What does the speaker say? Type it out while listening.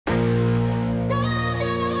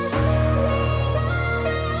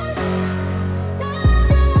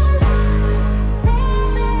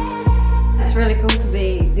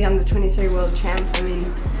under 23 world champ. I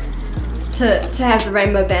mean, to have the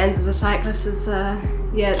rainbow bands as a cyclist is,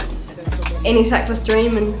 yeah, it's any cyclist's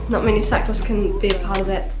dream, and not many cyclists can be a part of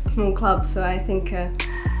that small club. So I think,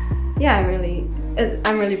 yeah, I'm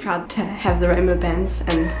really proud to have the rainbow bands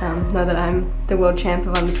and know that I'm the world champ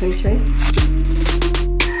of under 23.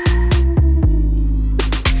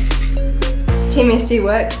 Team SD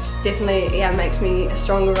Worx definitely, yeah, makes me a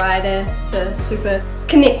stronger rider. It's a super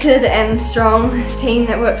connected and strong team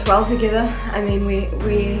that works well together. I mean, we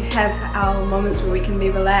have our moments where we can be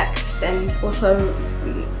relaxed and also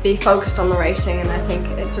be focused on the racing, and I think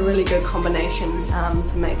it's a really good combination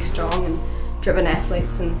to make strong and driven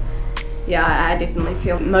athletes. And yeah, I definitely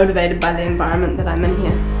feel motivated by the environment that I'm in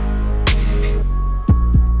here.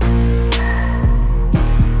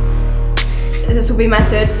 This will be my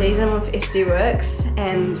third season with SD Worx,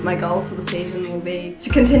 and my goals for the season will be to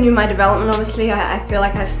continue my development. Obviously, I feel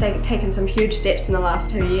like I've taken some huge steps in the last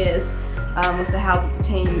 2 years with the help of the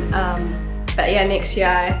team. But yeah, next year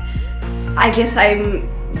I guess I'm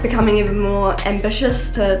becoming even more ambitious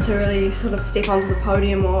to really sort of step onto the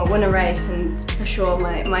podium or win a race, and for sure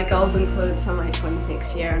my goals include some race wins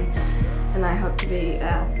next year, and I hope to be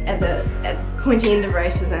at the pointy end of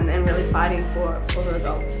races and really fighting for the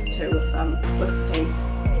results too with the team.